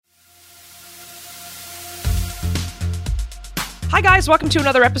Hi, guys. Welcome to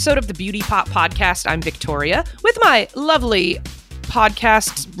another episode of the Beauty Pop Podcast. I'm Victoria with my lovely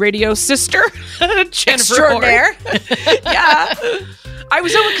podcast radio sister, Jennifer Horn. Yeah.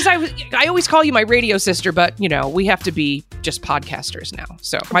 I always call you my radio sister, but you know, we have to be just podcasters now.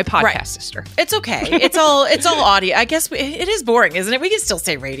 So my podcast sister. It's okay. It's all audio. I guess it is boring, isn't it? We can still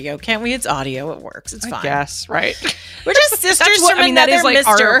say radio, can't we? It's audio. It works. It's fine. I guess, right? We're just sisters from another that is like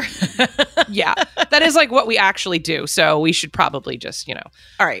mister. Yeah, that is like what we actually do. So we should probably just,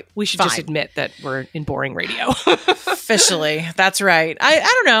 all right, we should just admit that we're in boring radio. Officially, that's right. I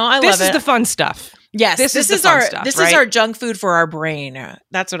don't know. I love it. This is the fun stuff. Yes, this is our stuff, this is our junk food for our brain.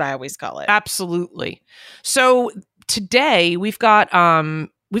 That's what I always call it. Absolutely. So today we've got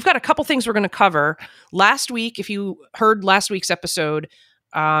a couple things we're going to cover. Last week, if you heard last week's episode,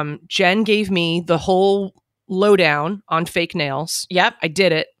 Jen gave me the whole lowdown on fake nails. Yep, I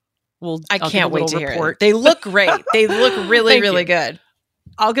did it. I can't wait to hear it. They look great. They look really good.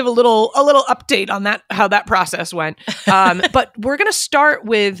 I'll give a little update on that, how that process went. But we're going to start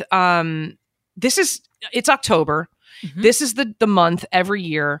with it's October. Mm-hmm. This is the month every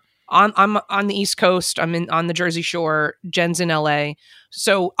year. I'm on the East Coast. I'm on the Jersey Shore. Jen's in LA.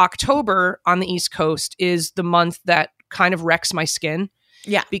 So October on the East Coast is the month that kind of wrecks my skin.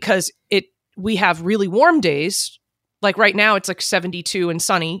 Yeah. Because we have really warm days. Like right now it's like 72 and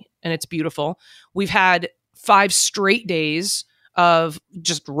sunny and it's beautiful. We've had 5 straight days of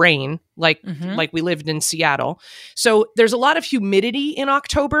just rain, like we lived in Seattle. So there's a lot of humidity in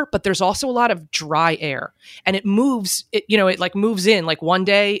October, but there's also a lot of dry air, and it moves. It like moves in. Like one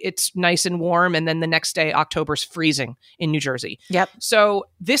day it's nice and warm, and then the next day October's freezing in New Jersey. Yep. So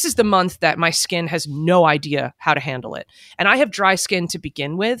this is the month that my skin has no idea how to handle it, and I have dry skin to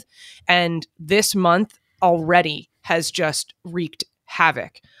begin with, and this month already has just wreaked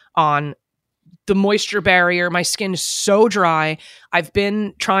havoc on the moisture barrier. My skin is so dry. I've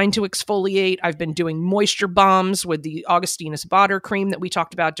been trying to exfoliate. I've been doing moisture bombs with the Augustinus Bader cream that we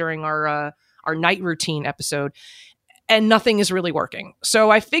talked about during our night routine episode, and nothing is really working.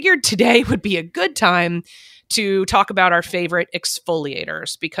 So I figured today would be a good time to talk about our favorite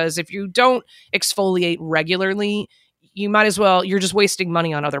exfoliators, because if you don't exfoliate regularly, you might as well, you're just wasting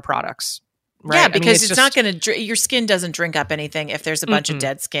money on other products. Right? Yeah, because it's not going to, your skin doesn't drink up anything if there's a bunch of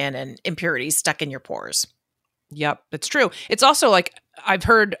dead skin and impurities stuck in your pores. Yep, that's true. It's also like, I've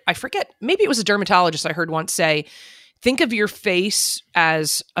heard, I forget, maybe it was a dermatologist I heard once say, think of your face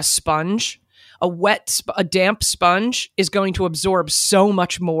as a sponge. A damp sponge is going to absorb so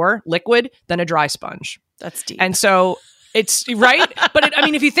much more liquid than a dry sponge. That's deep. And so it's right. But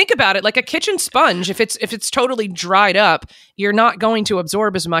if you think about it, like a kitchen sponge, if it's totally dried up, you're not going to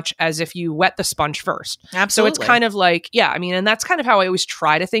absorb as much as if you wet the sponge first. Absolutely. So it's kind of like, and that's kind of how I always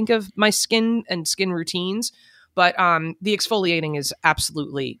try to think of my skin and skin routines. But the exfoliating is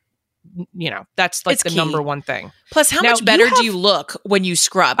absolutely, that's like the number one thing. Plus, how much better do you look when you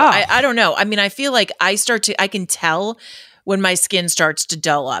scrub? Oh. I don't know. I feel like I can tell when my skin starts to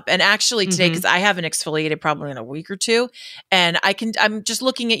dull up. And actually today, because I haven't exfoliated probably in a week or two, and I'm just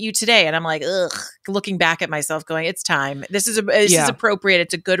looking at you today and I'm like, ugh, looking back at myself going, it's time. This is appropriate.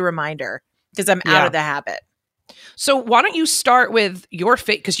 It's a good reminder because I'm out of the habit. So why don't you start with your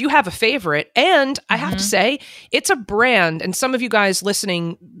because you have a favorite, and I have to say it's a brand, and some of you guys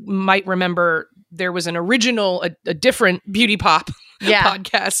listening might remember there was an original, a different Beauty Pop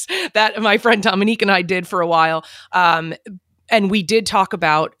podcast that my friend Dominique and I did for a while. And we did talk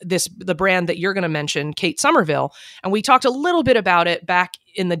about the brand that you're going to mention, Kate Somerville. And we talked a little bit about it back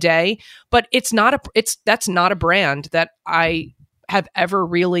in the day, but that's not a brand that I have ever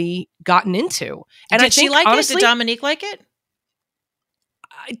really gotten into. And did she like it? Did Dominique like it?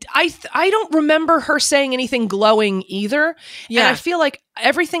 I don't remember her saying anything glowing either. Yeah. And I feel like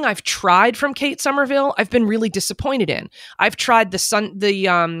everything I've tried from Kate Somerville, I've been really disappointed in. I've tried what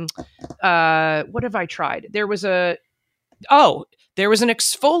have I tried? There was an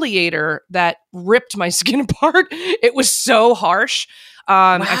exfoliator that ripped my skin apart. It was so harsh.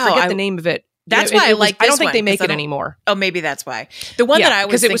 I forget the name of it. That's why I like this I don't think one, they make it anymore. Oh, maybe that's why. The one that I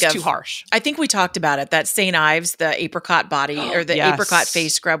always think of, because it was too harsh. I think we talked about it, that St. Ives, the apricot body or the apricot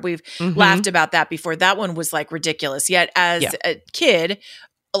face scrub. We've laughed about that before. That one was like ridiculous. Yet as a kid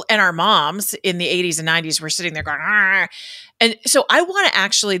and our moms in the 80s and 90s were sitting there going, argh. And so I want to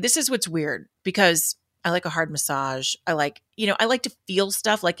actually, this is what's weird, because I like a hard massage. I like to feel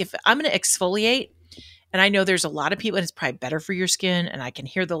stuff. Like if I'm going to exfoliate, and I know there's a lot of people, and it's probably better for your skin, and I can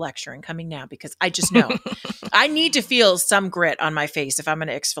hear the lecturing coming now because I just know I need to feel some grit on my face if I'm going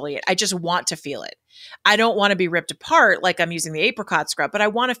to exfoliate. I just want to feel it. I don't want to be ripped apart like I'm using the apricot scrub, but I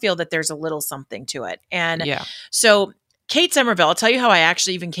want to feel that there's a little something to it. And so Kate Somerville, I'll tell you how I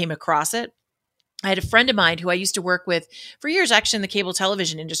actually even came across it. I had a friend of mine who I used to work with for years, actually in the cable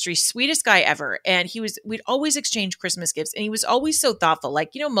television industry, sweetest guy ever. And we'd always exchange Christmas gifts. And he was always so thoughtful.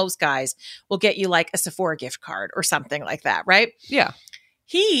 Like, most guys will get you like a Sephora gift card or something like that. Right. Yeah.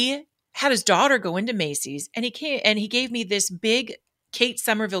 He had his daughter go into Macy's and he gave me this big Kate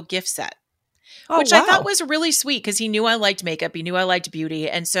Somerville gift set. Which I thought was really sweet because he knew I liked makeup. He knew I liked beauty.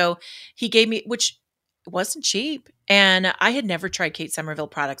 And so he gave me, which wasn't cheap. And I had never tried Kate Somerville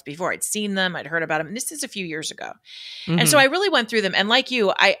products before. I'd seen them. I'd heard about them. And this is a few years ago. Mm-hmm. And so I really went through them. And like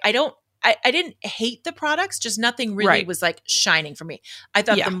you, I didn't hate the products, just nothing really was like shining for me. I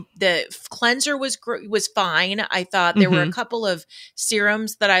thought the cleanser was fine. I thought there were a couple of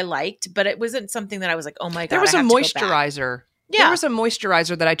serums that I liked, but it wasn't something that I was like, oh my God. There was a moisturizer. Yeah. There was a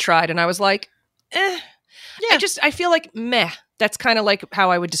moisturizer that I tried and I was like, Yeah. I feel like meh. That's kind of like how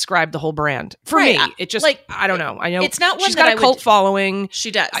I would describe the whole brand. For me, it just, like, I don't know. I know it's not one she's got a cult following.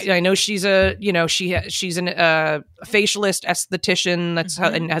 She does. I know she's she's a facialist esthetician that's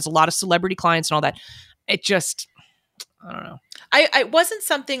and has a lot of celebrity clients and all that. It just, I don't know. I wasn't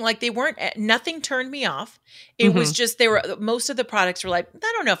something like nothing turned me off. It was just, most of the products were like,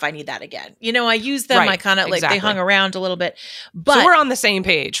 I don't know if I need that again. I used them. I kind of they hung around a little bit, but so we're on the same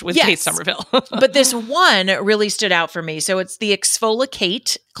page with Kate Somerville. But this one really stood out for me. So it's the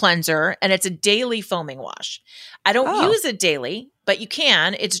Exfoliate cleanser and it's a daily foaming wash. I don't use it daily, but you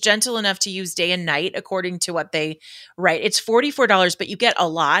can. It's gentle enough to use day and night according to what they write. It's $44, but you get a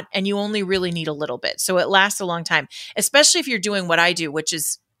lot and you only really need a little bit. So it lasts a long time, especially if you're doing what I do, which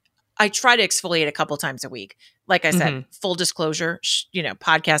is I try to exfoliate a couple times a week. Like I said, full disclosure,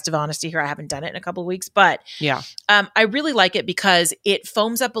 podcast of honesty here. I haven't done it in a couple of weeks, but I really like it because it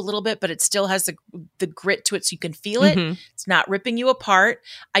foams up a little bit, but it still has the grit to it so you can feel it. It's not ripping you apart.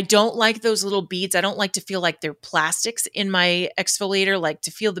 I don't like those little beads. I don't like to feel like they're plastics in my exfoliator. Like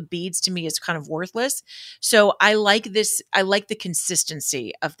to feel the beads to me is kind of worthless. So I like this. I like the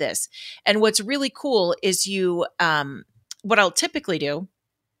consistency of this. And what's really cool is what I'll typically do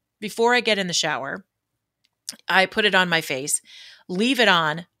before I get in the shower, I put it on my face, leave it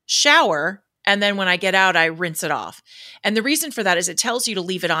on, shower, and then when I get out, I rinse it off. And the reason for that is it tells you to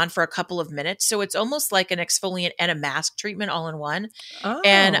leave it on for a couple of minutes. So it's almost like an exfoliant and a mask treatment all in one. Oh.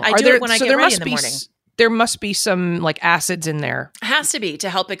 And I do it when I get ready in the morning. There must be some like acids in there. It has to be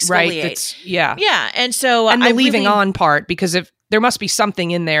to help exfoliate. Right. Yeah. And so the leaving on part, because if there must be something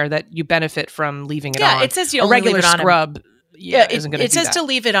in there that you benefit from leaving it on. Yeah, it says you only leave it on scrub. It says to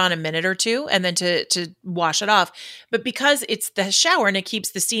leave it on a minute or two and then to wash it off. But because it's the shower and it keeps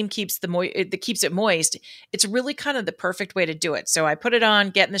the steam, keeps it moist, it's really kind of the perfect way to do it. So I put it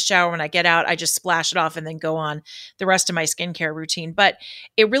on, get in the shower. When I get out, I just splash it off and then go on the rest of my skincare routine. But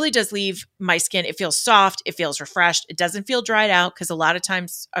it really does leave my skin. It feels soft. It feels refreshed. It doesn't feel dried out because a lot of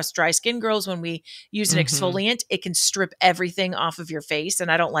times us dry skin girls, when we use an exfoliant, it can strip everything off of your face. And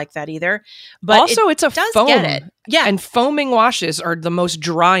I don't like that either. But also, it's a foam. Get it. Yeah. And foaming washes are the most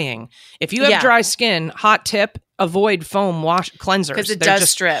drying. If you have dry skin, hot tip, avoid foam cleansers. Because They're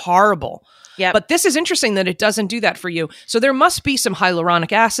just strip. Horrible. Yeah. But this is interesting that it doesn't do that for you. So there must be some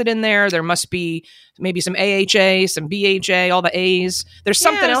hyaluronic acid in there. There must be maybe some AHA, some BHA, all the A's. There's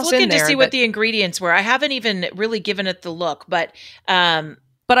something else in there. I was looking to see what the ingredients were. I haven't even really given it the look, but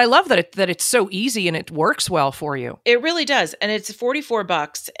I love that it's so easy and it works well for you. It really does. And it's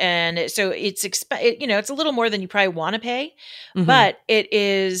 $44. And so it's it's a little more than you probably want to pay, but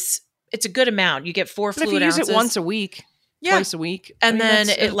it's a good amount. You get 4 fluid ounces. If you use it once a week, twice a week. And then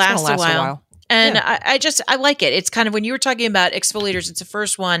it lasts a while. And I like it. It's kind of, when you were talking about exfoliators, it's the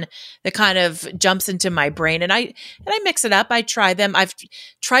first one that kind of jumps into my brain. And I mix it up. I try them. I've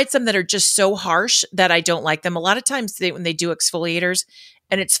tried some that are just so harsh that I don't like them. A lot of times when they do exfoliators,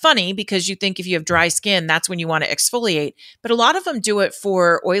 and it's funny because you think if you have dry skin, that's when you want to exfoliate. But a lot of them do it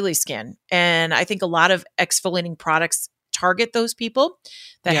for oily skin. And I think a lot of exfoliating products target those people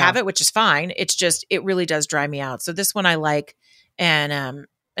that have it, which is fine. It's just, it really does dry me out. So this one I like, and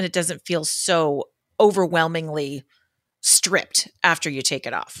it doesn't feel so overwhelmingly stripped after you take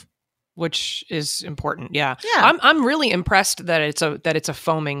it off, which is important. Yeah. I'm really impressed that it's a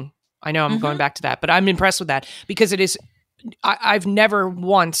foaming. I know I'm going back to that, but I'm impressed with that because it is. I've never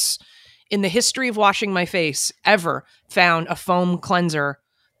once in the history of washing my face ever found a foam cleanser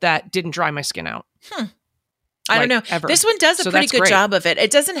that didn't dry my skin out. I don't know. Ever. This one does a pretty good job of it. It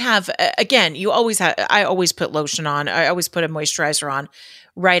doesn't have, again, I always put lotion on. I always put a moisturizer on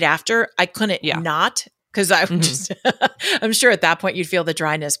right after. I couldn't not, because I'm just, I'm sure at that point you'd feel the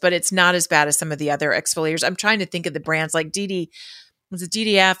dryness, but it's not as bad as some of the other exfoliators. I'm trying to think of the brands like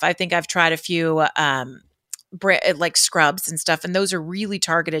DDF. I think I've tried a few. like scrubs and stuff, and those are really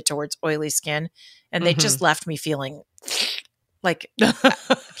targeted towards oily skin, and they just left me feeling like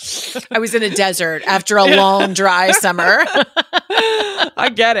I was in a desert after a long dry summer.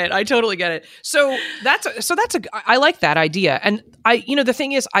 I get it. I totally get it. So I like that idea. And the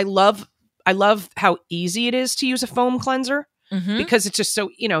thing is, I love how easy it is to use a foam cleanser because it's just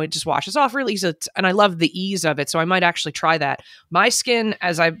so, it just washes off really easy. And I love the ease of it. So I might actually try that. My skin,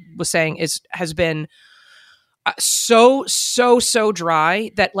 as I was saying, has been so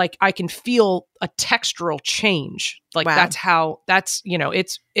dry that like I can feel a textural change. Like that's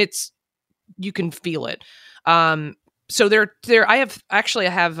you can feel it. So I have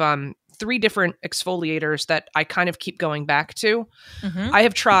 3 different exfoliators that I kind of keep going back to. I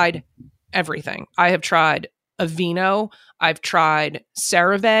have tried everything. I have tried Aveeno. I've tried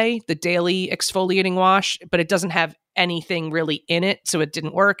CeraVe, the daily exfoliating wash, but it doesn't have anything really in it, so it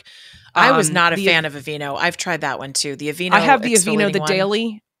didn't work. I was not a fan of Aveeno. I've tried that one too. The Aveeno. I have the Aveeno, the one.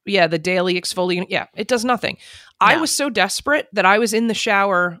 daily. Yeah, the daily exfoliating. Yeah, it does nothing. No. I was so desperate that I was in the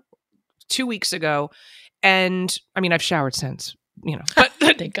shower 2 weeks ago, and I mean, I've showered since, but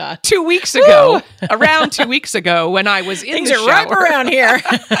thank God. 2 weeks ago, around 2 weeks ago, when I was in things the are shower, ripe around here.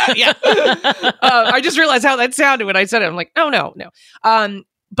 Yeah, I just realized how that sounded when I said it. I'm like, oh no.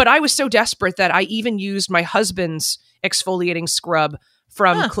 But I was so desperate that I even used my husband's exfoliating scrub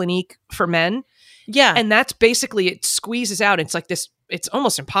from Clinique for Men. Yeah. And that's basically, it squeezes out. It's like this, it's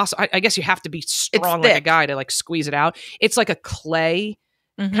almost impossible. I guess you have to be strong like a guy to like squeeze it out. It's like a clay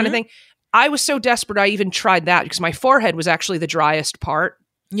kind of thing. I was so desperate, I even tried that because my forehead was actually the driest part.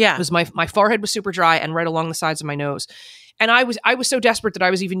 Yeah. It was my forehead was super dry and right along the sides of my nose. And I was so desperate that I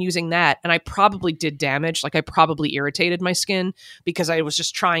was even using that. And I probably did damage. Like I probably irritated my skin because I was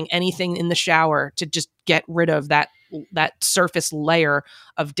just trying anything in the shower to just get rid of that surface layer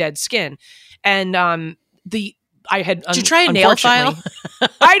of dead skin. And I had did you try a nail file?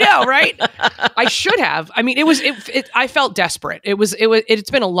 I know, right? I should have. I mean, I felt desperate.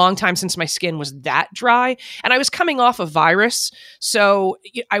 It's been a long time since my skin was that dry, and I was coming off a virus, so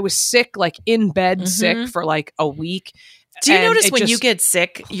I was sick, like in bed, sick for like a week. Do you notice when you get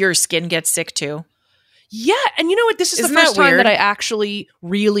sick, your skin gets sick too? Yeah, and you know what? This is the first time that I actually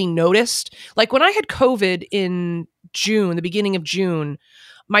really noticed. Like when I had COVID in June, the beginning of June,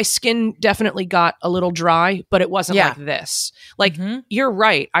 my skin definitely got a little dry, but it wasn't like this. Like, you're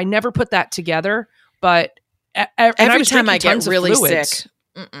right. I never put that together, but every time I get really sick.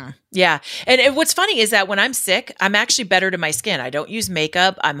 Yeah. And what's funny is that when I'm sick, I'm actually better to my skin. I don't use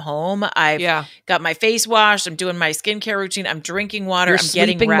makeup. I'm home. I've got my face washed. I'm doing my skincare routine. I'm drinking water. I'm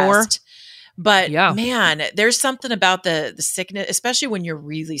getting rest. More. But man, there's something about the sickness, especially when you're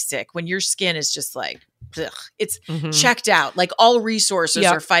really sick, when your skin is just like, ugh, it's checked out. Like all resources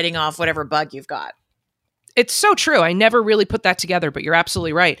are fighting off whatever bug you've got. It's so true. I never really put that together, but you're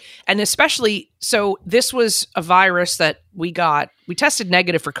absolutely right. And especially, so this was a virus that we tested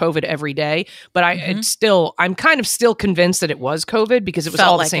negative for COVID every day, but I'm kind of still convinced that it was COVID because it was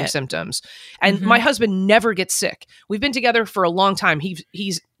all the same symptoms. And my husband never gets sick. We've been together for a long time.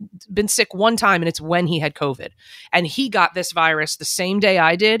 He's been sick one time, and it's when he had COVID. And he got this virus the same day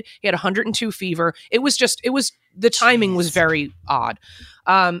I did. He had 102 fever. The timing was very odd.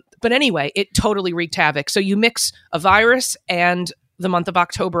 But anyway, it totally wreaked havoc. So you mix a virus and the month of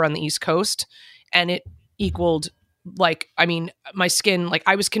October on the East Coast, and it equaled, like, I mean, my skin, like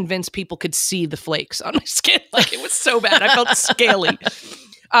I was convinced people could see the flakes on my skin. Like it was so bad. I felt scaly.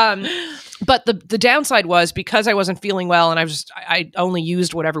 But the downside was because I wasn't feeling well and I only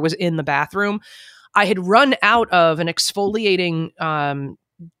used whatever was in the bathroom. I had run out of an exfoliating,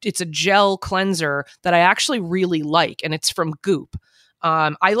 it's a gel cleanser that I actually really like, and it's from Goop.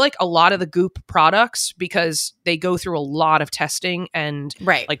 I like a lot of the Goop products because they go through a lot of testing, and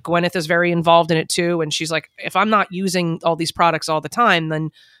like Gwyneth is very involved in it too. And she's like, if I'm not using all these products all the time,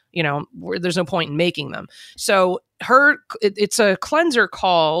 then, there's no point in making them. So it's a cleanser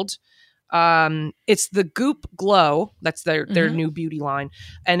called, it's the Goop Glow. That's their new beauty line.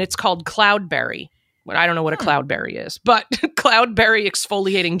 And it's called Cloudberry. I don't know what a Cloudberry is, but Cloudberry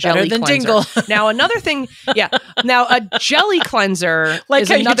exfoliating jelly cleanser. Dingle. Now another thing, now a jelly cleanser like is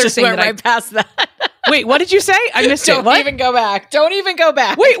another thing went right past that. Wait, what did you say? I missed it. Don't even go back. Don't even go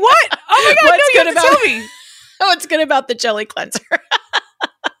back. Wait, what? Oh my God! You have to tell me. What's good about the jelly cleanser?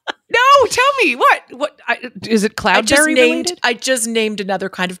 No, tell me what. What is it? Cloudberry related? I just named another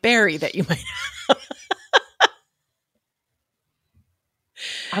kind of berry that you might have.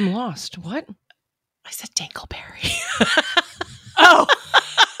 I'm lost. What? I said dingleberry. Oh.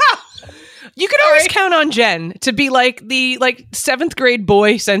 You can always count on Jen to be like the 7th grade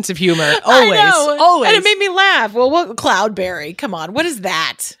boy sense of humor. Always. I know. Always. And it made me laugh. Well, what cloudberry? Come on. What is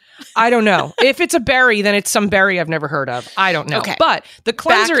that? I don't know. If it's a berry, then it's some berry I've never heard of. I don't know. Okay. But the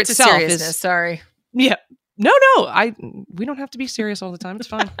cleanser itself is sorry. Yeah. No. We don't have to be serious all the time. It's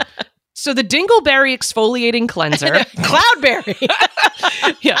fine. So the Dingleberry exfoliating cleanser, Cloudberry.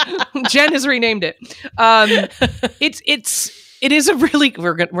 Yeah, Jen has renamed it. It is a really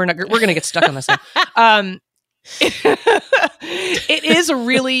we're gonna get stuck on this now. It is a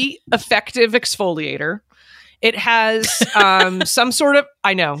really effective exfoliator. It has some sort of,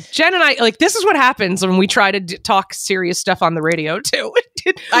 I know, Jen and I, like, this is what happens when we try to talk serious stuff on the radio, too.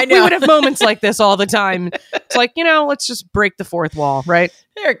 I know. We would have moments like this all the time. It's like, let's just break the fourth wall, right?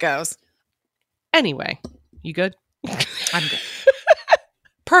 There it goes. Anyway, you good? I'm good.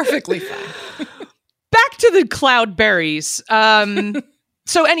 Perfectly fine. Back to the Cloudberries.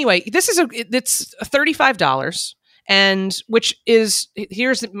 So anyway, it's $35. And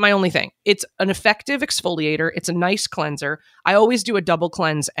here's my only thing. It's an effective exfoliator. It's a nice cleanser. I always do a double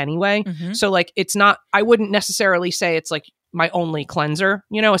cleanse anyway. Mm-hmm. So like, I wouldn't necessarily say it's like my only cleanser,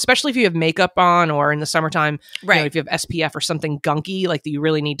 especially if you have makeup on or in the summertime, right. If you have SPF or something gunky, like that you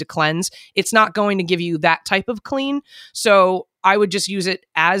really need to cleanse, it's not going to give you that type of clean. So I would just use it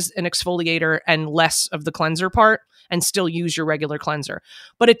as an exfoliator and less of the cleanser part, and still use your regular cleanser.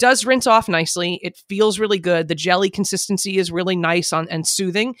 But it does rinse off nicely. It feels really good. The jelly consistency is really nice and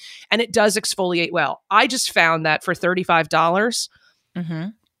soothing, and it does exfoliate well. I just found that for $35,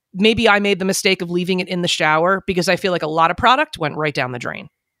 maybe I made the mistake of leaving it in the shower because I feel like a lot of product went right down the drain.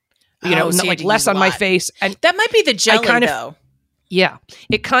 So like less on my face. And that might be the jelly, though. Yeah.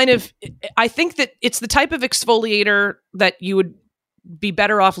 I think that it's the type of exfoliator that you would be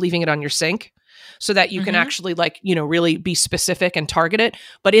better off leaving it on your sink, so that you can actually really be specific and target it.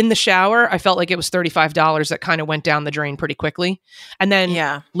 But in the shower, I felt like it was $35 that kind of went down the drain pretty quickly. And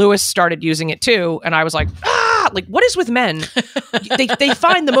then Lewis started using it too. And I was like, what is with men? they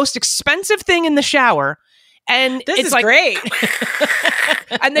find the most expensive thing in the shower. And this it's is like great.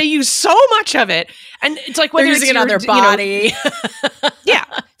 And they use so much of it. And it's like whether they're using it on their body. Yeah.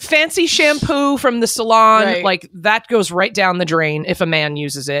 Fancy shampoo from the salon, like that goes right down the drain if a man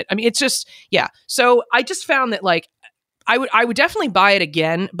uses it. I mean, it's just, yeah. So I just found that like, I would definitely buy it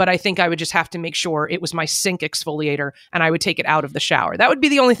again, but I think I would just have to make sure it was my sink exfoliator and I would take it out of the shower. That would be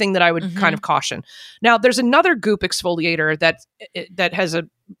the only thing that I would kind of caution. Now, there's another Goop exfoliator that has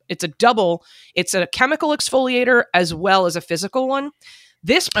it's a double. It's a chemical exfoliator as well as a physical one.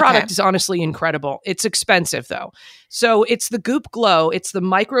 This product is honestly incredible. It's expensive though. So it's the Goop Glow. It's the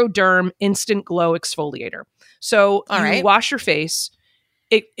Microderm Instant Glow Exfoliator. So you wash your face.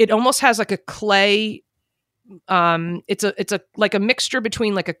 It almost has like a clay. It's like a mixture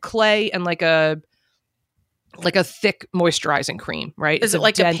between like a clay and like a thick moisturizing cream, right? Is it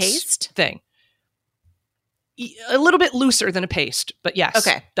like a paste thing? A little bit looser than a paste, but yes.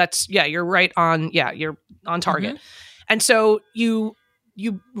 Okay. You're right on. Yeah, you're on target. And so you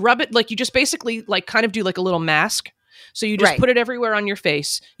rub it, like you just basically like kind of do like a little mask. So you just put it everywhere on your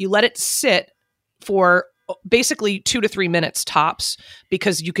face. You let it sit for basically 2 to 3 minutes tops,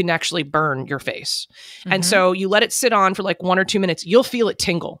 because you can actually burn your face. And so you let it sit on for like 1 or 2 minutes. You'll feel it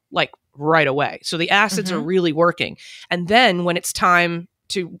tingle like right away. So the acids are really working. And then when it's time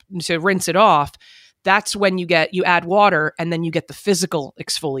to rinse it off, that's when you add water, and then you get the physical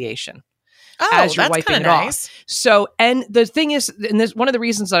exfoliation. As you're wiping it off. So, and the thing is, and there's one of the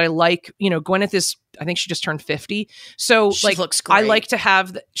reasons that I like, Gwyneth is, I think she just turned 50. So she looks great. I like to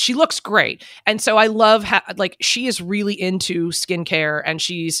have, she looks great. And so I love she is really into skincare, and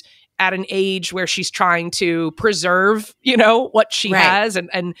she's at an age where she's trying to preserve, what she has.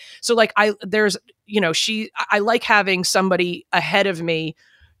 And so I like having somebody ahead of me,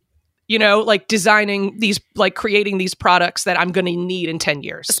 designing these, creating these products that I'm going to need in 10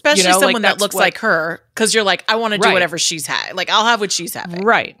 years. Especially someone that looks like her, because you're like, I want to do whatever she's had. Like, I'll have what she's having.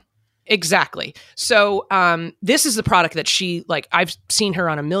 Right. Exactly. So this is the product that she, I've seen her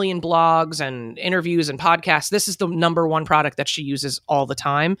on a million blogs and interviews and podcasts. This is the number one product that she uses all the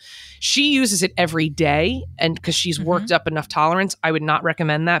time. She uses it every day, and because she's worked up enough tolerance. I would not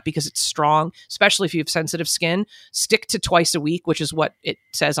recommend that because it's strong, especially if you have sensitive skin. Stick to twice a week, which is what it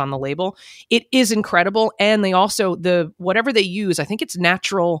says on the label. It is incredible. And they also, whatever they use, I think it's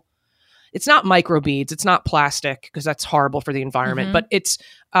natural. It's not microbeads. It's not plastic, because that's horrible for the environment. But it's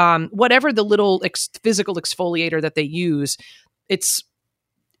whatever the little physical exfoliator that they use. It's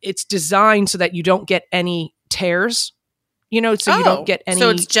designed so that you don't get any tears so you don't get any. So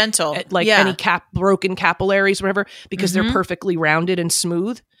it's gentle, any broken capillaries, or whatever, because they're perfectly rounded and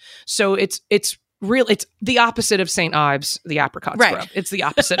smooth. So it's the opposite of St. Ives, the apricot scrub. It's the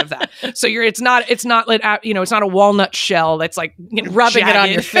opposite of that. So it's not like, it's not a walnut shell that's like rubbing jagged. It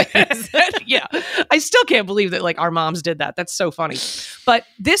on your face. Yeah. I still can't believe that like our moms did that. That's so funny. But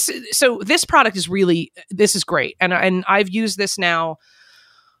this product is this is great. And I've used this now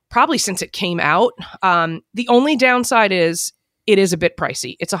probably since it came out. The only downside is it is a bit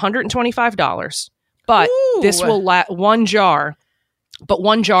pricey. It's $125, but this will one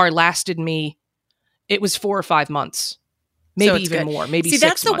jar lasted me. It was 4 or 5 months, maybe even more, maybe 6 months. See,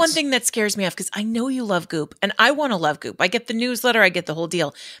 that's the one thing that scares me off, because I know you love Goop and I want to love Goop. I get the newsletter, I get the whole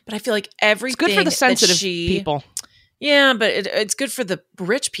deal, but I feel like everything. It's good for the sensitive people. Yeah, but it's good for the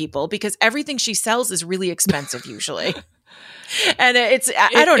rich people, because everything she sells is really expensive usually. And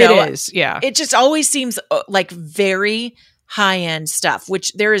I don't know. It is, yeah. It just always seems like very high-end stuff,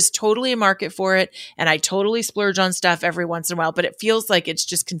 which there is totally a market for it. And I totally splurge on stuff every once in a while, but it feels like it's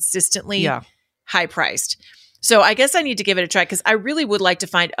just consistently high priced. So I guess I need to give it a try, because I really would like to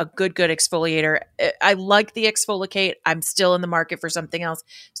find a good exfoliator. I like the Exfoliate. I'm still in the market for something else.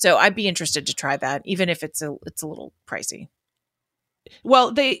 So I'd be interested to try that, even if it's a little pricey.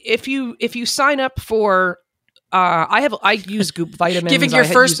 Well, if you sign up for, I use Goop vitamins. Giving your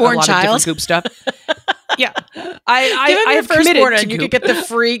firstborn child Goop stuff. Yeah. I have firstborn and you could get the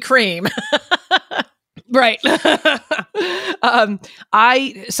free cream. Right.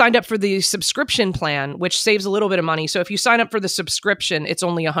 I signed up for the subscription plan, which saves a little bit of money. So if you sign up for the subscription, it's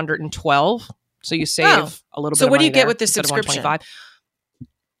only $112. So you save a little bit of money. So what do you get with the subscription?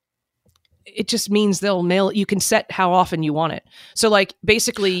 It just means they'll mail. You can set how often you want it. So like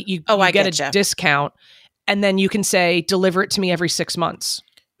basically you get a discount, and then you can say, deliver it to me every 6 months.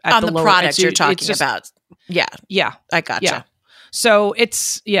 On the products you're talking about. Yeah. Yeah. I gotcha. Yeah. So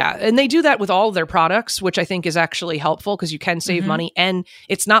and they do that with all of their products, which I think is actually helpful, because you can save money, and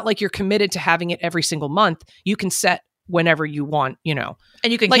it's not like you're committed to having it every single month. You can set whenever you want, and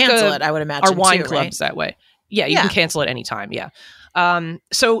you can cancel it. I would imagine our wine too, clubs that way. Yeah, you can cancel it anytime. Yeah.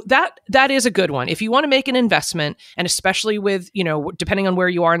 So that is a good one if you want to make an investment, and especially with depending on where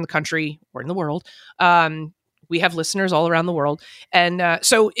you are in the country or in the world. We have listeners all around the world. And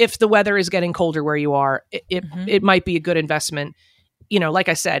so if the weather is getting colder where you are, it might be a good investment. Like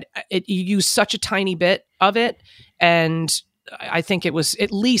I said, you use such a tiny bit of it. And I think it was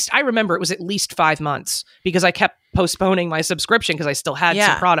I remember it was at least 5 months, because I kept postponing my subscription because I still had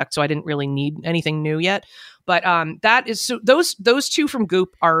some product. So I didn't really need anything new yet. But that is, so those two from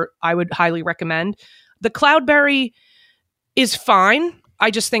Goop I would highly recommend. The Cloudberry is fine. I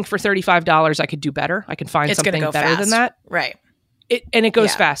just think for $35, I could do better. I can find something better than that. Right. It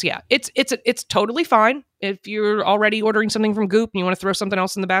goes fast. Yeah. It's totally fine. If you're already ordering something from Goop and you want to throw something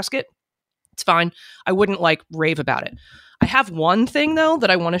else in the basket, it's fine. I wouldn't rave about it. I have one thing though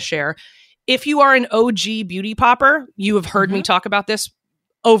that I want to share. If you are an OG beauty popper, you have heard me talk about this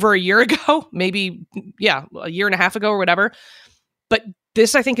over a year ago, maybe, a year and a half ago or whatever. But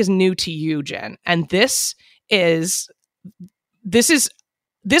this I think is new to you, Jen. And this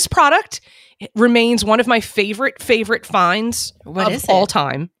product remains one of my favorite finds of all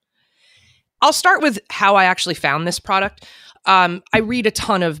time. I'll start with how I actually found this product. I read a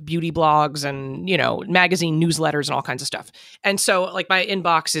ton of beauty blogs and, magazine newsletters and all kinds of stuff. And so my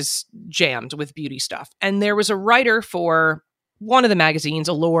inbox is jammed with beauty stuff. And there was a writer for one of the magazines,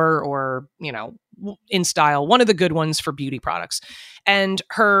 Allure or, InStyle, one of the good ones for beauty products. And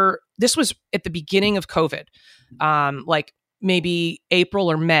this was at the beginning of COVID, maybe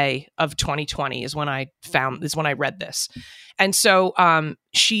April or May of 2020 is when I read this. And so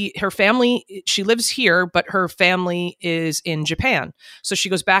her family, she lives here, but her family is in Japan. So she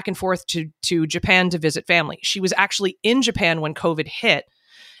goes back and forth to Japan to visit family. She was actually in Japan when COVID hit,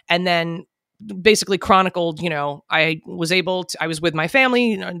 and then basically chronicled, I was with my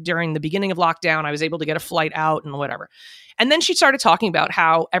family during the beginning of lockdown. I was able to get a flight out and whatever. And then she started talking about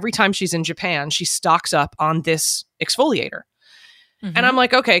how every time she's in Japan, she stocks up on this exfoliator. And I'm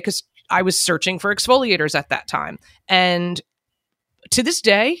like, okay, because I was searching for exfoliators at that time. And to this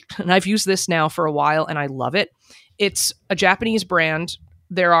day, and I've used this now for a while and I love it. It's a Japanese brand.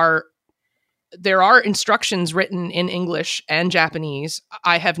 There are instructions written in English and Japanese.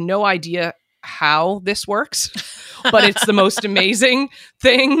 I have no idea how this works, but it's the most amazing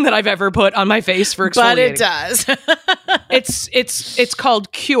thing that I've ever put on my face for exfoliating. But it does. It's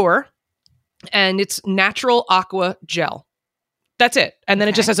called Cure, and it's natural aqua gel. That's it. And then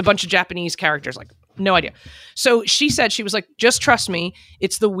it just has a bunch of Japanese characters like No idea. So she said, she was like, just trust me.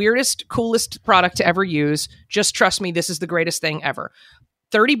 It's the weirdest, coolest product to ever use. Just trust me. This is the greatest thing ever.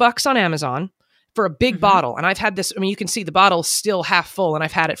 $30 on Amazon for a big bottle. And I've had this. I mean, you can see the bottle's still half full and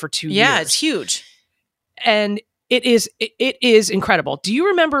I've had it for 2 years. Yeah, it's huge. And it is incredible. Do you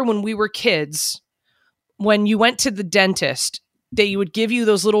remember when we were kids, when you went to the dentist, they would give you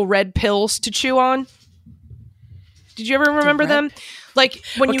those little red pills to chew on? Did you ever remember them? Like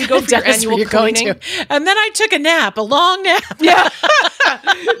when you would go for your annual cleaning. And then I took a nap, a long nap. Yeah.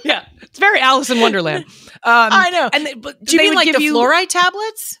 Yeah. It's very Alice in Wonderland. I know. And do you mean like the fluoride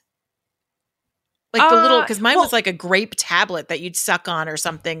tablets? Like the little, because mine was like a grape tablet that you'd suck on or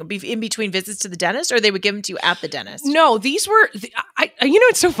something in between visits to the dentist, or they would give them to you at the dentist? No, these were,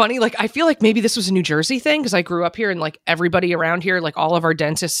 it's so funny. Like, I feel like maybe this was a New Jersey thing because I grew up here and like everybody around here, like all of our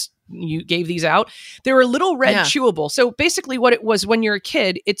dentists, you gave these out. They were little red chewable. So basically what it was when you're a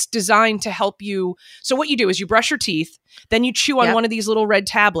kid, it's designed to help you. So what you do is you brush your teeth, then you chew on one of these little red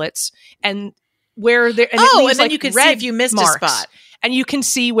tablets and where there, and and then you can see if you missed a spot. And you can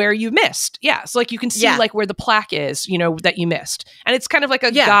see where you missed. Yeah. So like you can see like where the plaque is, that you missed. And it's kind of like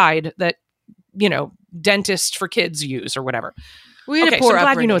a guide that, dentists for kids use or whatever. We had a poor upbringing.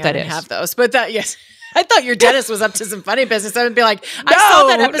 I'm glad you know what that is. Have those, but yes. I thought your dentist was up to some funny business. I would be like, I saw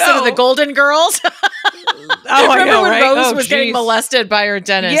that episode of The Golden Girls. I remember when Rose was getting molested by her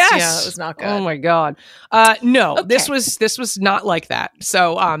dentist. Yes. Yeah, it was not good. Oh my God. No, this was not like that.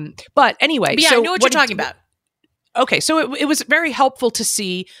 So, but anyway. But yeah, so I know what you're talking about. Okay, so it was very helpful to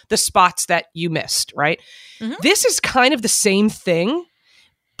see the spots that you missed, right? Mm-hmm. This is kind of the same thing,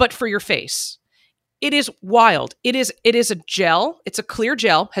 but for your face. It is wild. It is a gel. It's a clear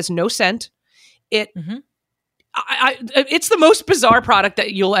gel, has no scent. It's the most bizarre product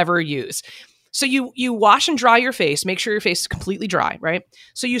that you'll ever use. So you wash and dry your face, make sure your face is completely dry, right?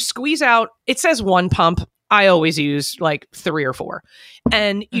 So you squeeze out, it says 1 pump. I always use like 3 or 4.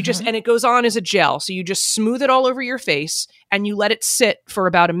 And you and it goes on as a gel. So you just smooth it all over your face and you let it sit for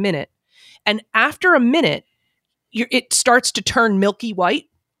about a minute. And after a minute, it starts to turn milky white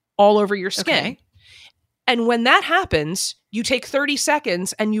all over your skin. Okay. And when that happens, you take 30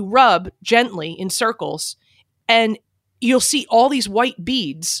 seconds and you rub gently in circles and you'll see all these white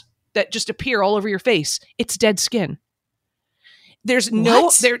beads that just appear all over your face. It's dead skin. There's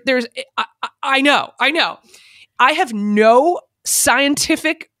no, there's, I know. I have no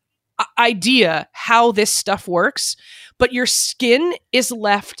scientific idea how this stuff works, but your skin is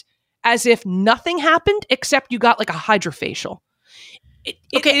left as if nothing happened except you got like a hydrofacial.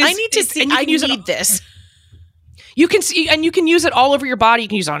 I need to see, I need this. You can see, and you can use it all over your body. You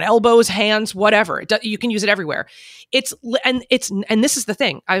can use it on elbows, hands, whatever. You can use it everywhere. And this is the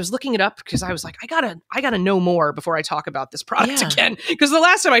thing. I was looking it up because I was like, I gotta know more before I talk about this product again. Because the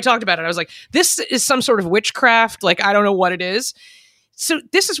last time I talked about it, I was like, this is some sort of witchcraft. Like, I don't know what it is. So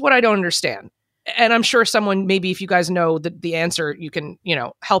this is what I don't understand. And I'm sure someone, maybe if you guys know the answer, you can,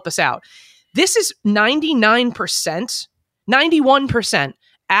 help us out. This is 91%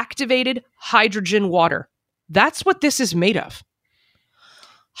 activated hydrogen water. That's what this is made of.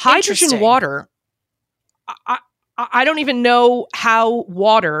 Hydrogen water. I don't even know how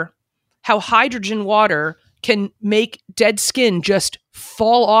hydrogen water can make dead skin just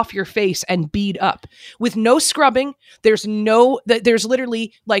fall off your face and bead up with no scrubbing. There's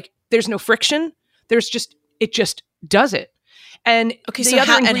literally like, there's no friction. It just does it. And okay, so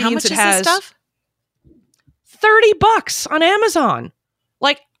how much is this stuff? $30 on Amazon.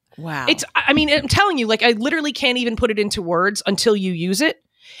 Like, wow. I'm telling you, like, I literally can't even put it into words until you use it.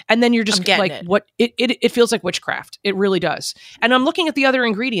 And then you're just like, what it feels like witchcraft. It really does. And I'm looking at the other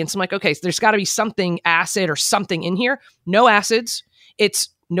ingredients. I'm like, okay, so there's got to be something acid or something in here. No acids. It's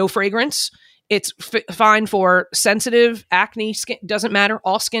no fragrance. It's fine for sensitive, acne, skin, doesn't matter,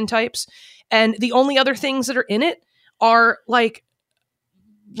 all skin types. And the only other things that are in it are like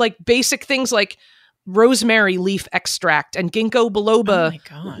basic things like rosemary leaf extract and ginkgo biloba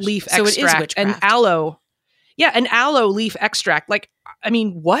leaf extract and aloe. Yeah, an aloe leaf extract. Like,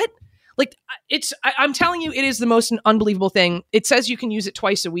 what? Like, I'm telling you, it is the most unbelievable thing. It says you can use it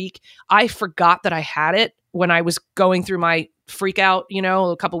twice a week. I forgot that I had it when I was going through my freak out,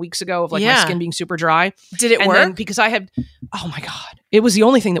 a couple weeks ago of like my skin being super dry. Did it work? Because oh my God, it was the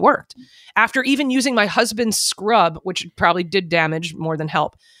only thing that worked. After even using my husband's scrub, which probably did damage more than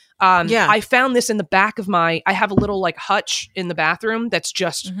help. I found this in the back of I have a little like hutch in the bathroom that's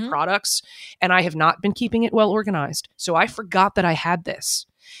just products, and I have not been keeping it well organized. So I forgot that I had this,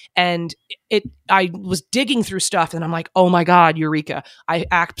 and I was digging through stuff and I'm like, oh my God, Eureka.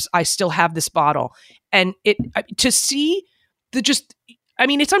 I still have this bottle, and to see I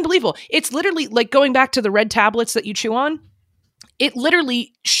mean, it's unbelievable. It's literally like going back to the red tablets that you chew on. It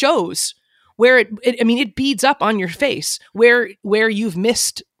literally shows where it beads up on your face where you've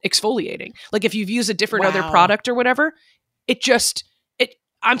missed exfoliating. Like if you've used a different other product or whatever,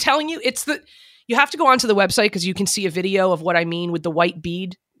 I'm telling you, you have to go onto the website because you can see a video of what I mean with the white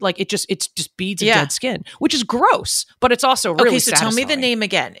bead. Like it's just beads of dead skin, which is gross, but it's also really satisfying. Tell me the name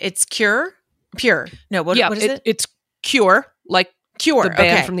again. It's Pure? No, what is it? It's Cure, like Cure, the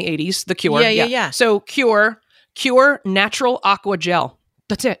band from the 80s, The Cure. Yeah. So Cure Natural Aqua Gel.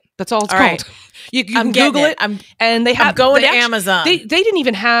 That's it. That's all it's called. Right. You can Google it. And they have I'm going to Amazon. They didn't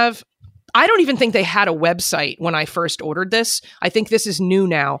even have. I don't even think they had a website when I first ordered this. I think this is new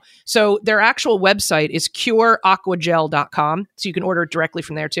now. So their actual website is cureaquagel.com. So you can order it directly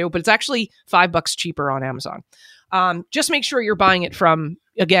from there too. But it's actually $5 cheaper on Amazon. Just make sure you're buying it from,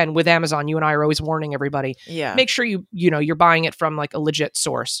 again, with Amazon, you and I are always warning everybody. Yeah. Make sure you're buying it from like a legit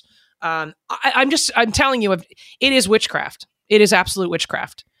source. I'm telling you, it is witchcraft. It is absolute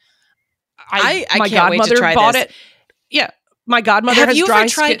witchcraft. I can't wait to try bought this. it. Yeah. My godmother has dry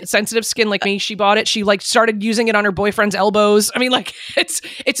sensitive skin like me. She bought it. She like started using it on her boyfriend's elbows. I mean, like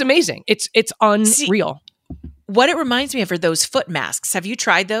it's amazing. It's unreal. What it reminds me of are those foot masks. Have you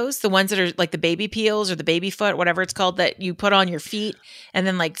tried those? The ones that are like the baby peels or the baby foot, whatever it's called, that you put on your feet and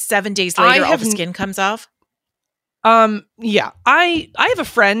then like 7 days later all the skin comes off? Yeah. I have a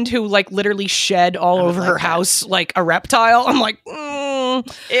friend who like literally shed all over her house like a reptile. I'm like, ew.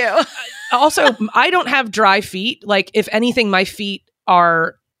 Also, I don't have dry feet. Like, if anything, my feet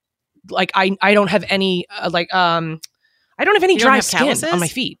are like I don't have any I don't have any dry skin on my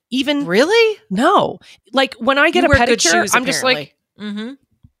feet. Even really? No. Like when I get a pedicure, I'm just like,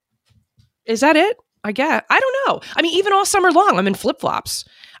 is that it? I guess. I don't know. I mean, even all summer long, I'm in flip flops.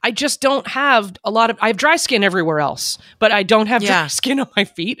 I just don't have I have dry skin everywhere else, but I don't have dry skin on my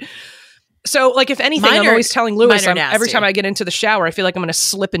feet. So, like, if anything, I'm always telling Lewis, every time I get into the shower, I feel like I'm going to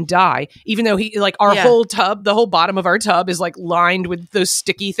slip and die, even though our whole tub, the whole bottom of our tub is like lined with those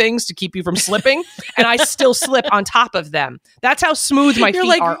sticky things to keep you from slipping. And I still slip on top of them. That's how smooth my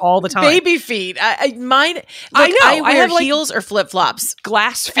feet are all the time. Baby feet. I know. I wear heels or flip flops,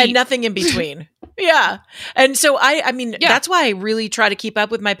 glass feet, and nothing in between. Yeah. And so I mean, that's why I really try to keep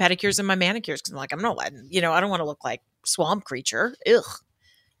up with my pedicures and my manicures. Cause I'm like, I'm not letting, I don't want to look like swamp creature. Ugh.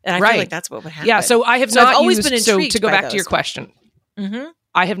 And I feel like that's what would happen. Yeah, so I have not always used, been intrigued so to go back those. To your question,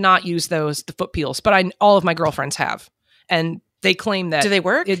 I have not used the foot peels, but all of my girlfriends have. And they claim that— Do they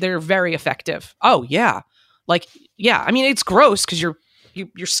work? They're very effective. Oh, yeah. Like, yeah, I mean, it's gross because your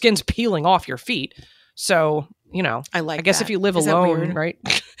skin's peeling off your feet. So, I guess if you live alone, right?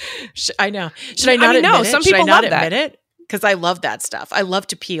 I know. Should I not admit it? Some people love that. It? Because I love that stuff. I love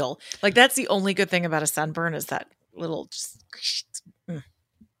to peel. Like, that's the only good thing about a sunburn is that little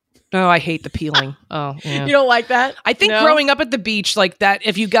Oh, I hate the peeling. Oh, yeah. You don't like that? I think growing up at the beach, like that,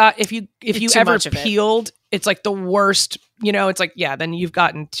 if you ever peeled, it's like the worst, it's like, yeah, then you've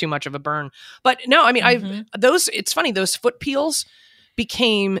gotten too much of a burn. But no, I mean, it's funny, those foot peels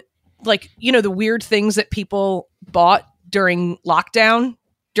became like, the weird things that people bought during lockdown,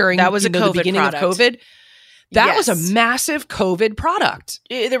 that was the beginning product. of COVID. That was a massive COVID product.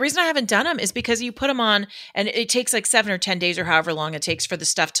 The reason I haven't done them is because you put them on and it takes like 7 or 10 days or however long it takes for the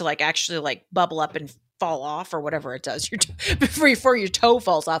stuff to like actually like bubble up and fall off or whatever it does before your toe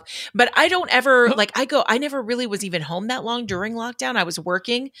falls off. But I don't ever I never really was even home that long during lockdown. I was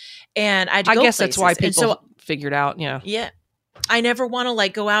working and I had to go guess places. That's why people figured out. Yeah. Yeah. I never want to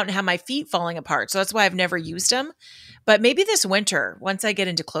like go out and have my feet falling apart. So that's why I've never used them. But maybe this winter, once I get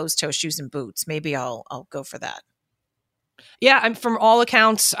into closed toe shoes and boots, maybe I'll go for that. Yeah, from all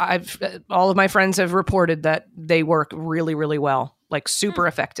accounts, all of my friends have reported that they work really, really well, like super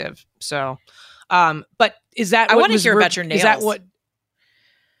effective. So, but is that? I want to hear about your nails. Is that what?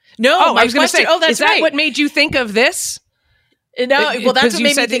 No, I was going to say. Oh, that's is that what made you think of this? No, well, that's what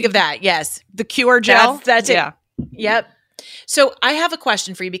made me think of that. Yes, the Cure gel. That's it. Yeah. Yep. So I have a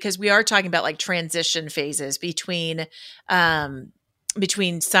question for you because we are talking about like transition phases between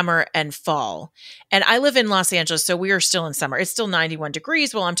summer and fall. And I live in Los Angeles, so we are still in summer. It's still 91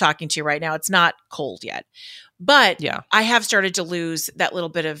 degrees while I'm talking to you right now. It's not cold yet. But I have started to lose that little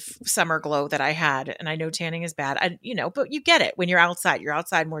bit of summer glow that I had. And I know tanning is bad, but you get it when you're outside. You're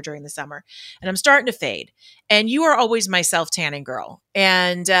outside more during the summer. And I'm starting to fade. And you are always my self-tanning girl.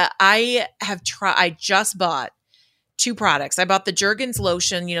 And I just bought 2 products. I bought the Jergens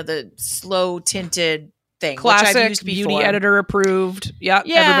lotion, the slow tinted thing. Classic, which I've used beauty editor approved. Yep,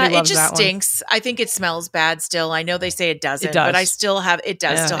 everybody loves it just that stinks. I think it smells bad still. I know they say it doesn't, It does. but I still have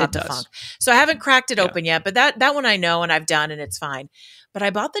the funk. So I haven't cracked it open yet, but that one I know and I've done and it's fine. But I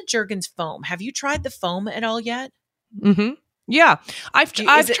bought the Jergens foam. Have you tried the foam at all yet? Mm-hmm. Yeah, I've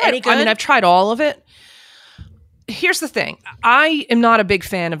tried. I mean, I've tried all of it. Here's the thing: I am not a big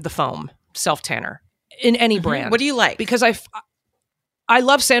fan of the foam self tanner in any brand. What do you like? Because I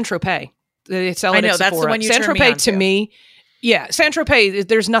love Saint Tropez. They sell it. I know that's the one you Saint Tropez to me. Yeah, Saint Tropez.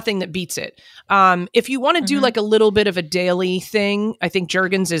 There's nothing that beats it. If you want to do like a little bit of a daily thing, I think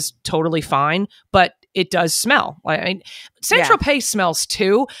Jergens is totally fine. But it does smell. Saint Tropez smells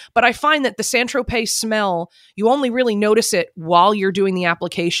too, but I find that the Saint Tropez smell, you only really notice it while you're doing the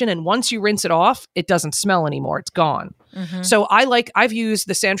application. And once you rinse it off, it doesn't smell anymore. It's gone. So I've used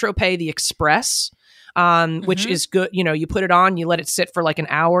the Saint Tropez, the Express, which is good. You know, you put it on, you let it sit for like an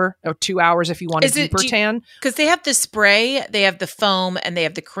hour or 2 hours if you want a deeper tan. Because they have the spray, they have the foam, and they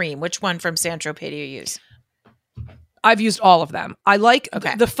have the cream. Which one from Saint Tropez do you use? I've used all of them. I like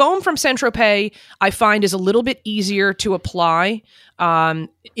the foam from Saint Tropez. I find is a little bit easier to apply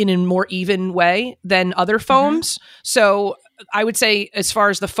in a more even way than other foams. So I would say, as far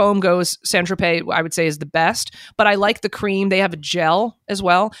as the foam goes, Saint Tropez I would say is the best. But I like the cream. They have a gel as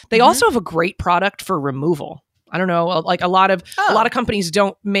well. They also have a great product for removal. I don't know, like a lot of companies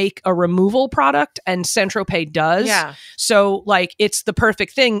don't make a removal product, and Saint Tropez does. Yeah. So like it's the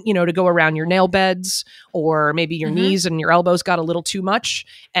perfect thing, you know, to go around your nail beds, or maybe your knees and your elbows got a little too much.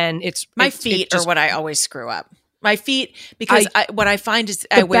 And my feet are what I always screw up. My feet, because what I find is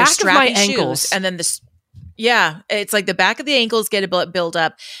I wear strappy shoes, and then it's like the back of the ankles get a build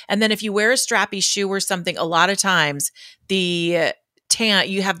up, and then if you wear a strappy shoe or something, a lot of times the tan,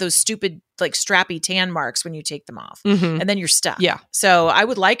 you have those stupid like strappy tan marks when you take them off, and then you're stuck. Yeah. So I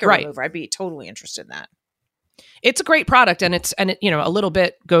would like a remover. I'd be totally interested in that. It's a great product, and it, you know, a little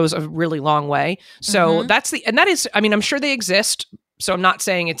bit goes a really long way. So that is, I mean, I'm sure they exist. So I'm not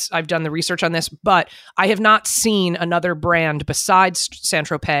saying I've done the research on this, but I have not seen another brand besides Saint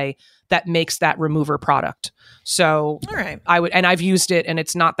Tropez that makes that remover product. So all right. I've used it, and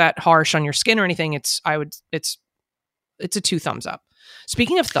it's not that harsh on your skin or anything. It's a 2 thumbs up.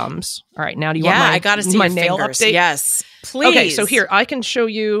 Speaking of thumbs, all right, now do you want I got to see my your nail fingers. update? Yes, please. Okay, so here, I can show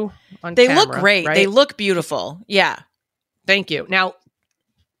you on They camera, look great. Right? They look beautiful. Yeah. Thank you. Now,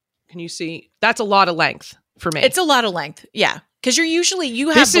 can you see? That's a lot of length for me. It's a lot of length. Yeah. Because you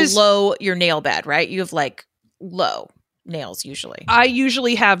have below your nail bed, right? You have like low nails usually. I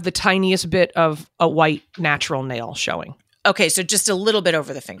usually have the tiniest bit of a white natural nail showing. Okay, so just a little bit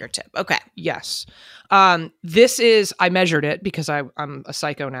over the fingertip. Okay. Yes. This is, I measured it because I'm a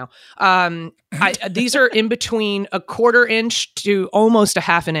psycho now. These are in between a 1/4 inch to almost a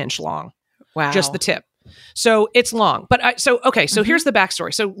 1/2 inch long. Wow. Just the tip. So it's long. But so here's the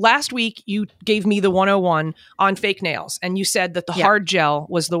backstory. So last week you gave me the 101 on fake nails, and you said that the hard gel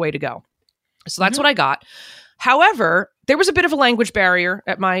was the way to go. So that's what I got. However, there was a bit of a language barrier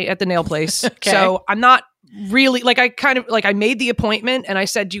at the nail place. Okay. So I'm not really I made the appointment and I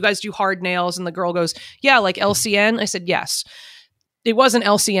said, do you guys do hard nails? And the girl goes, yeah, like LCN. I said, yes. It wasn't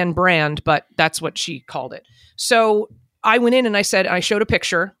LCN brand, but that's what she called it. So I went in and I showed a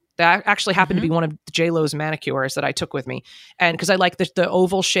picture that actually happened to be one of J-Lo's manicures that I took with me. And because I like the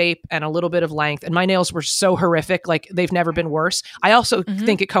oval shape and a little bit of length, and my nails were so horrific, like they've never been worse. I also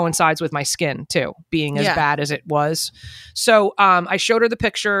think it coincides with my skin too, being as bad as it was. So I showed her the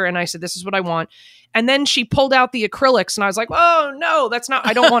picture and I said, this is what I want. And then she pulled out the acrylics and I was like, oh no,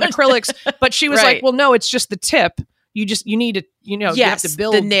 I don't want acrylics. But she was like, well, no, it's just the tip. You need to, you have to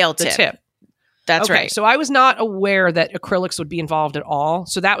build the nail the tip. That's okay, right. So I was not aware that acrylics would be involved at all.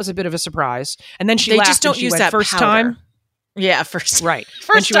 So that was a bit of a surprise. And then she laughed just don't and she use went, that first powder. time. Yeah, first. Right.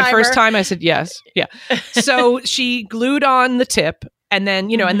 First and she went, first time. I said, yes. Yeah. So she glued on the tip. And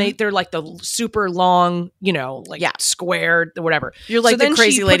then, and they're like the super long, squared, whatever. You're like the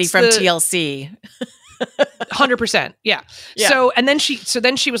crazy lady from TLC. 100%. Yeah. So, and then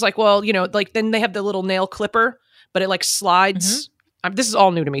she was like, well, then they have the little nail clipper, but it like slides. This is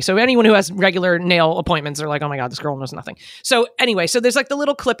all new to me. So anyone who has regular nail appointments are like, oh my God, this girl knows nothing. So anyway, so there's like the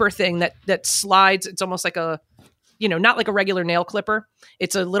little clipper thing that slides. It's almost like a, not like a regular nail clipper.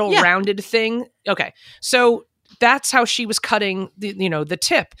 It's a little rounded thing. Okay. So that's how she was cutting the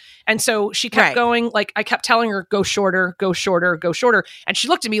tip. And so she kept going, like I kept telling her, go shorter, go shorter, go shorter. And she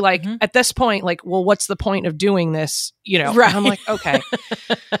looked at me like at this point, like, well, what's the point of doing this? Right. And I'm like, okay.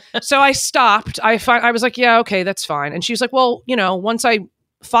 So I stopped. I was like, yeah, okay, that's fine. And she was like, well, once I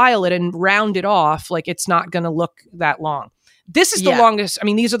file it and round it off, like it's not going to look that long. This is the longest. I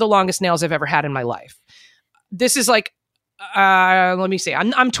mean, these are the longest nails I've ever had in my life. this is like, let me see.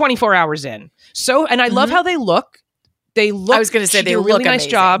 I'm 24 hours in. So, and I love how they look. They look. I was going to say they look really nice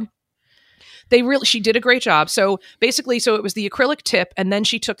amazing. job. She did a great job. So basically, it was the acrylic tip, and then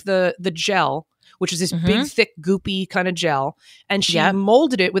she took the gel, which is this big, thick, goopy kind of gel, and she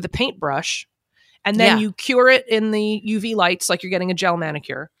molded it with a paintbrush, and then you cure it in the UV lights like you're getting a gel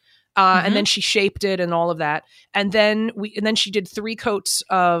manicure. And then she shaped it and all of that. And then she did 3 coats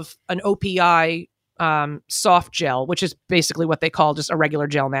of an OPI soft gel, which is basically what they call just a regular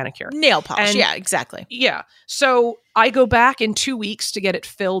gel manicure. Nail polish. And, yeah, exactly. Yeah. So I go back in 2 weeks to get it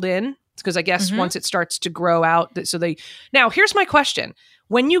filled in, because I guess once it starts to grow out. Now here's my question.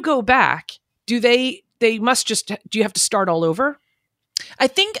 When you go back, do you have to start all over? I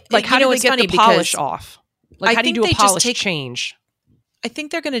think, like, how do they get the polish off? Like, how do you do a polish change? I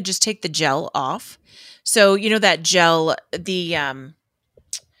think they're going to just take the gel off. So, that gel, the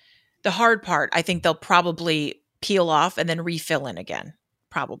hard part, I think they'll probably peel off and then refill in again.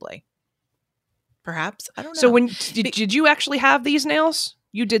 Probably. Perhaps. I don't know. So did you actually have these nails?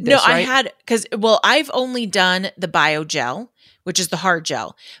 You did this, right? No, I had, I've only done the BioGel, which is the hard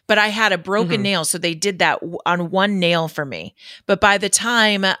gel, but I had a broken nail. So they did that on one nail for me. But by the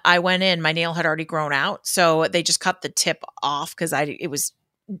time I went in, my nail had already grown out. So they just cut the tip off because it was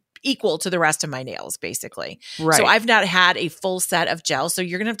equal to the rest of my nails, basically. Right. So I've not had a full set of gel. So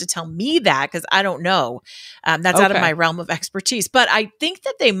you're going to have to tell me that, because I don't know. That's out of my realm of expertise. But I think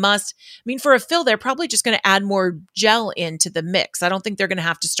that they must, for a fill, they're probably just going to add more gel into the mix. I don't think they're going to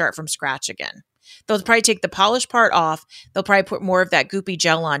have to start from scratch again. They'll probably take the polish part off. They'll probably put more of that goopy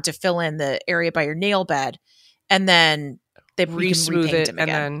gel on to fill in the area by your nail bed. And then they re-smooth it, and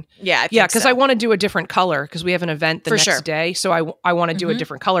then because I want to do a different color, because we have an event the next day, so I want to do a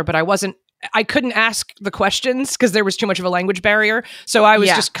different color, but I couldn't ask the questions because there was too much of a language barrier, so I was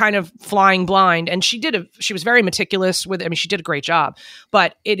just kind of flying blind. And she was very meticulous with it. She did a great job,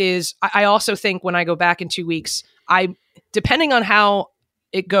 but I also think when I go back in 2 weeks, depending on how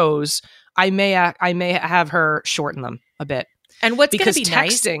it goes, I may have her shorten them a bit. And what's going to be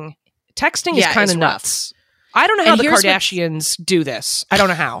texting is kind of nuts. I don't know how the Kardashians do this. I don't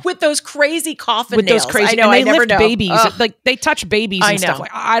know how. With those crazy coffin nails. Those crazy, I know, and they never lift know. babies. Like, they touch babies and stuff.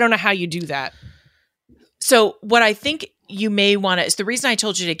 Like, I don't know how you do that. So what I think you may want to, is the reason I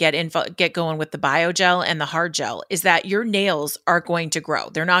told you to get going with the BioGel and the hard gel, is that your nails are going to grow.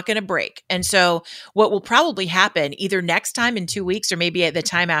 They're not going to break. And so what will probably happen either next time in 2 weeks, or maybe at the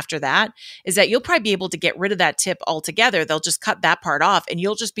time after that, is that you'll probably be able to get rid of that tip altogether. They'll just cut that part off, and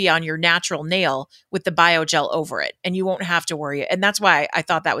you'll just be on your natural nail with the BioGel over it, and you won't have to worry. And that's why I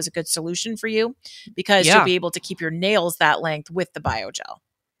thought that was a good solution for you, because you'll be able to keep your nails that length with the BioGel.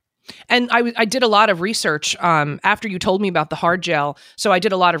 And I did a lot of research after you told me about the hard gel. So I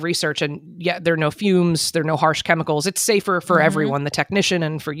did a lot of research, and there are no fumes, there are no harsh chemicals. It's safer for everyone, the technician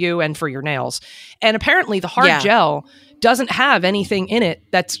and for you and for your nails. And apparently the hard gel doesn't have anything in it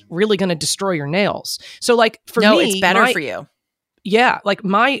that's really going to destroy your nails. So me, it's better for you. Yeah, like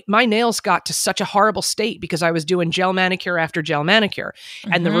my nails got to such a horrible state because I was doing gel manicure after gel manicure,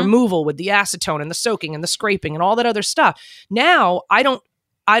 and the removal with the acetone and the soaking and the scraping and all that other stuff. Now I don't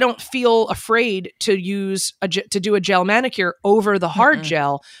feel afraid to do a gel manicure over the hard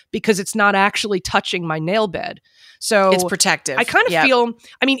gel, because it's not actually touching my nail bed. So it's protective. I kind of feel,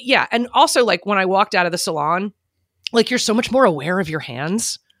 and also, like, when I walked out of the salon, like, you're so much more aware of your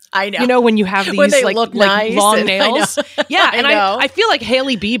hands. I know. When you have these when they like look nice long nails. Yeah. And I feel like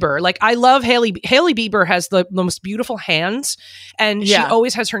Hailey Bieber. Like, I love Hailey. Hailey Bieber has the most beautiful hands, and she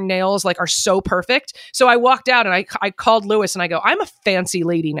always has her nails are so perfect. So I walked out and I called Lewis and I go, I'm a fancy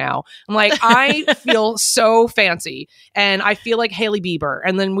lady now. I'm like, I feel so fancy, and I feel like Hailey Bieber.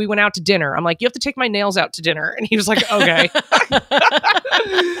 And then we went out to dinner. I'm like, you have to take my nails out to dinner. And he was like, okay.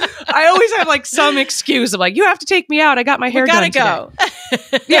 I always have some excuse of you have to take me out. I got my hair done today. Go.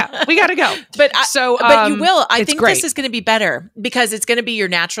 Yeah, we got to go. But you will. I think this is going to be better, because it's going to be your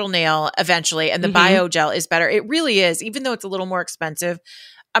natural nail eventually, and the BioGel is better. It really is, even though it's a little more expensive.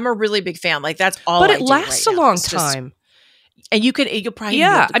 I'm a really big fan. That's all. But it lasts a long time, and you'll probably be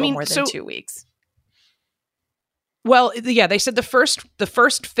able to go more than 2 weeks. Well, they said the first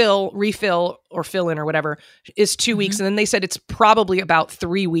refill or fill in or whatever is 2 weeks, and then they said it's probably about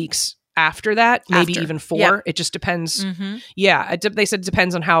 3 weeks after that, maybe even 4. Yep. It just depends. Yeah, they said it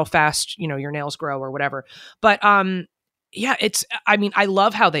depends on how fast your nails grow or whatever. But it's. I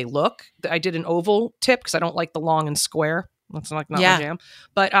love how they look. I did an oval tip because I don't like the long and square. That's not my jam.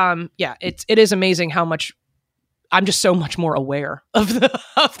 But it is amazing how much I'm just so much more aware of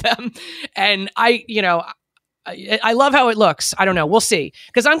them, and I love how it looks. I don't know. We'll see.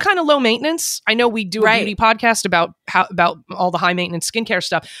 Because I'm kind of low maintenance. I know we do a beauty podcast about all the high maintenance skincare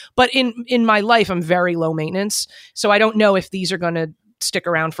stuff. But in my life, I'm very low maintenance. So I don't know if these are going to stick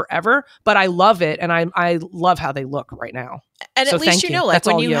around forever. But I love it. And I love how they look right now. And so at least you know, like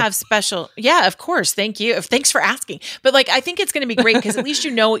when you have special, of course. Thank you. Thanks for asking. But like, I think it's going to be great because at least you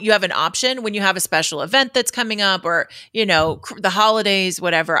know you have an option when you have a special event that's coming up or, you know, the holidays,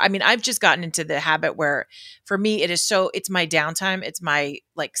 whatever. I mean, I've just gotten into the habit where for me, it's my downtime. It's my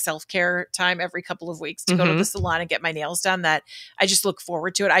like self-care time every couple of weeks to go to the salon and get my nails done that I just look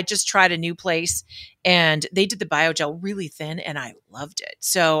forward to it. I just tried a new place and they did the biogel really thin and I loved it.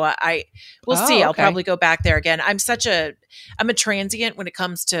 So we'll see. Okay. I'll probably go back there again. I'm a transient when it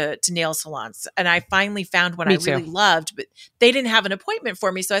comes to nail salons. And I finally found one really loved, but they didn't have an appointment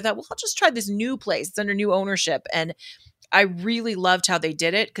for me. So I thought, well, I'll just try this new place. It's under new ownership. And I really loved how they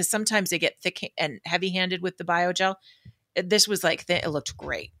did it because sometimes they get thick and heavy handed with the biogel. This was like, it looked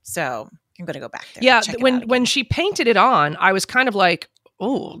great. So I'm going to go back there. Yeah. When she painted it on, I was kind of like,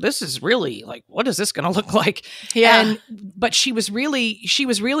 oh, this is really like, what is this going to look like? Yeah. But she was really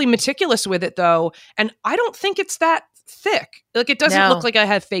meticulous with it though. And I don't think it's that thick. Like it doesn't look like I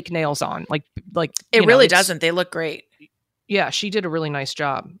have fake nails on. Like it really doesn't. They look great. Yeah. She did a really nice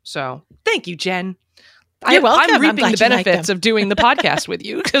job. So thank you, Jen. You're welcome. I'm reaping the benefits of doing the podcast with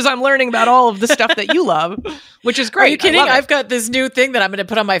you because I'm learning about all of the stuff that you love, which is great. Are you kidding? I've got this new thing that I'm going to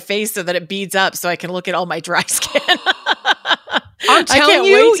put on my face so that it beads up so I can look at all my dry skin. I'm telling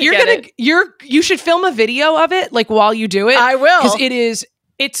you, you should film a video of it like while you do it. I will. Because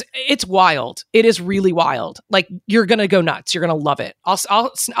it's wild. It is really wild. Like you're going to go nuts. You're going to love it.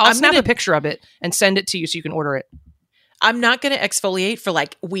 I'll snap a picture of it and send it to you so you can order it. I'm not going to exfoliate for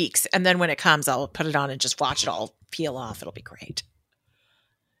like weeks. And then when it comes, I'll put it on and just watch it all peel off. It'll be great.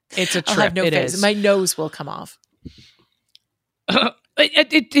 It's a trip. I'll have no face. My nose will come off.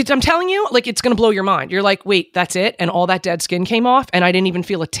 I'm telling you, like, it's going to blow your mind. You're like, wait, that's it? And all that dead skin came off and I didn't even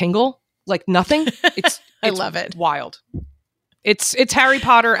feel a tingle? Like nothing? It's I love it. Wild. It's Harry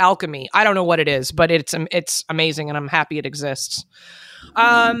Potter alchemy. I don't know what it is, but it's amazing and I'm happy it exists.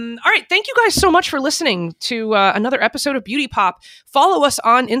 All right. Thank you guys so much for listening to another episode of Beauty Pop. Follow us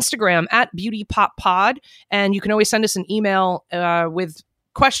on Instagram at Beauty Pop Pod, and you can always send us an email with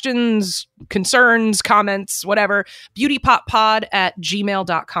questions, concerns, comments, whatever,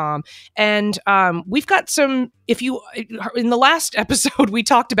 beautypoppod@gmail.com. And we've got some, in the last episode, we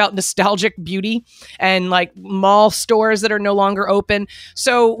talked about nostalgic beauty and like mall stores that are no longer open.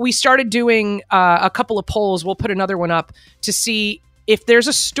 So we started doing a couple of polls. We'll put another one up to see if there's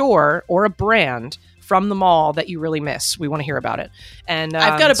a store or a brand from the mall that you really miss. We want to hear about it. And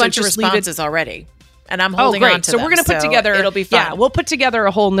I've got a bunch of responses already. And I'm holding on to them. So we're going to put together, it'll be fun. Yeah, we'll put together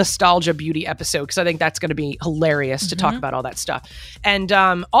a whole nostalgia beauty episode because I think that's going to be hilarious to talk about all that stuff. And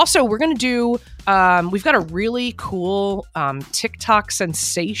also we're going to do, we've got a really cool TikTok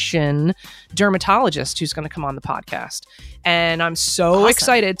sensation dermatologist who's going to come on the podcast. And I'm so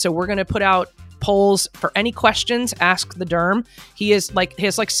excited. So we're going to put out polls for any questions. Ask the Derm. He has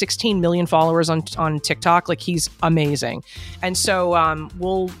like 16 million followers on TikTok. Like he's amazing. And so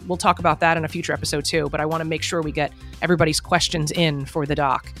we'll talk about that in a future episode too. But I want to make sure we get everybody's questions in for the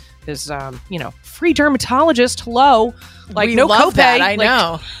doc because free dermatologist. Hello, like we no copay. That, I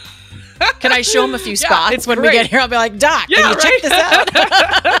know. Can I show him a few spots when we get here? I'll be like, Doc, can you check this out?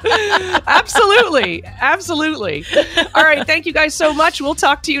 Absolutely. All right. Thank you guys so much. We'll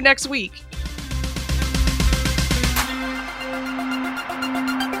talk to you next week.